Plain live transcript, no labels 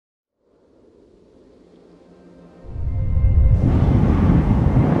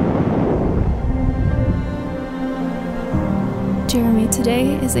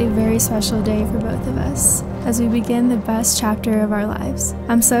Today is a very special day for both of us as we begin the best chapter of our lives.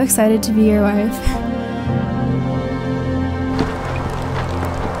 I'm so excited to be your wife.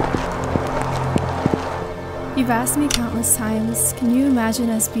 You've asked me countless times, can you imagine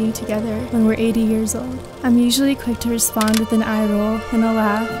us being together when we're 80 years old? I'm usually quick to respond with an eye roll and a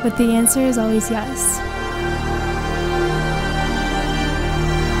laugh, but the answer is always yes.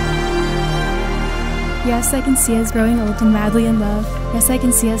 Yes, I can see us growing old and madly in love. Yes, I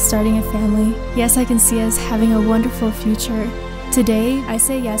can see us starting a family. Yes, I can see us having a wonderful future. Today, I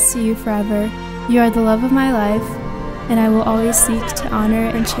say yes to you forever. You are the love of my life, and I will always seek to honor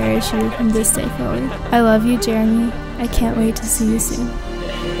and cherish you from this day forward. I love you, Jeremy. I can't wait to see you soon.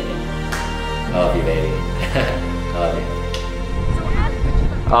 I love you, baby. I love you.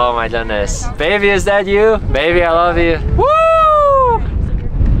 Oh my goodness. Baby, is that you? Baby, I love you. Woo!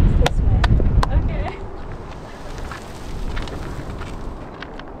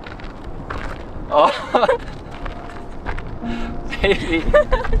 Oh, baby.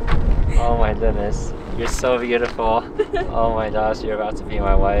 Oh my goodness. You're so beautiful. Oh my gosh, you're about to be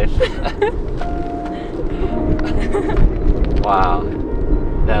my wife. Wow.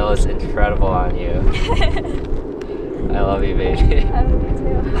 That was incredible on you. I love you, baby. I love you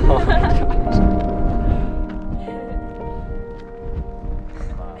too. Oh my gosh.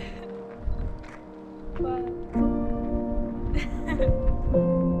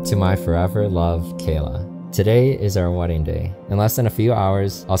 To my forever love, Kayla. Today is our wedding day. In less than a few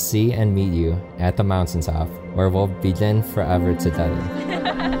hours, I'll see and meet you at the mountaintop where we'll begin forever together.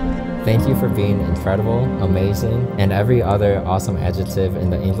 Thank you for being incredible, amazing, and every other awesome adjective in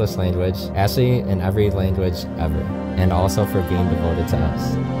the English language, actually in every language ever, and also for being devoted to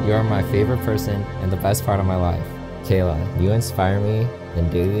us. You are my favorite person and the best part of my life. Kayla, you inspire me in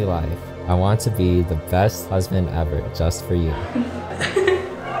daily life. I want to be the best husband ever just for you.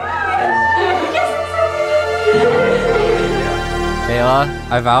 Kayla,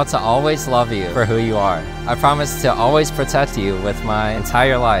 I vow to always love you for who you are. I promise to always protect you with my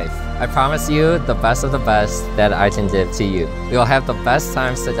entire life. I promise you the best of the best that I can give to you. We will have the best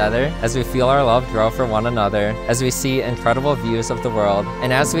times together as we feel our love grow for one another, as we see incredible views of the world,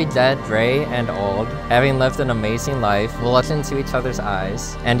 and as we get gray and old, having lived an amazing life, we'll look into each other's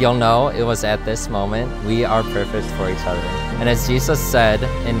eyes, and you'll know it was at this moment we are perfect for each other. And as Jesus said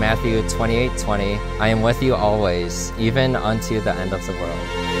in Matthew 28:20, I am with you always, even unto the end of the world.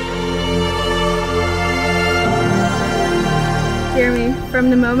 Jeremy, from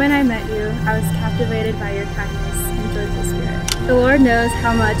the moment I met you, I was captivated by your kindness and joyful spirit. The Lord knows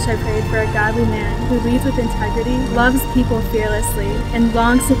how much I prayed for a godly man who leads with integrity, loves people fearlessly, and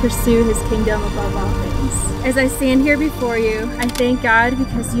longs to pursue his kingdom above all things. As I stand here before you, I thank God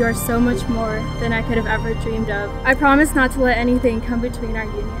because you are so much more than I could have ever dreamed of. I promise not to let anything come between our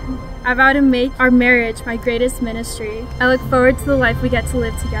union. I vow to make our marriage my greatest ministry. I look forward to the life we get to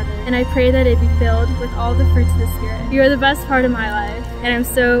live together, and I pray that it be filled with all the fruits of the Spirit. You are the best part of my life, and I'm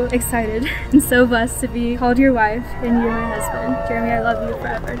so excited and so blessed to be called your wife and you're my husband. Jeremy, I love you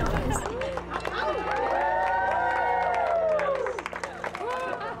forever and always.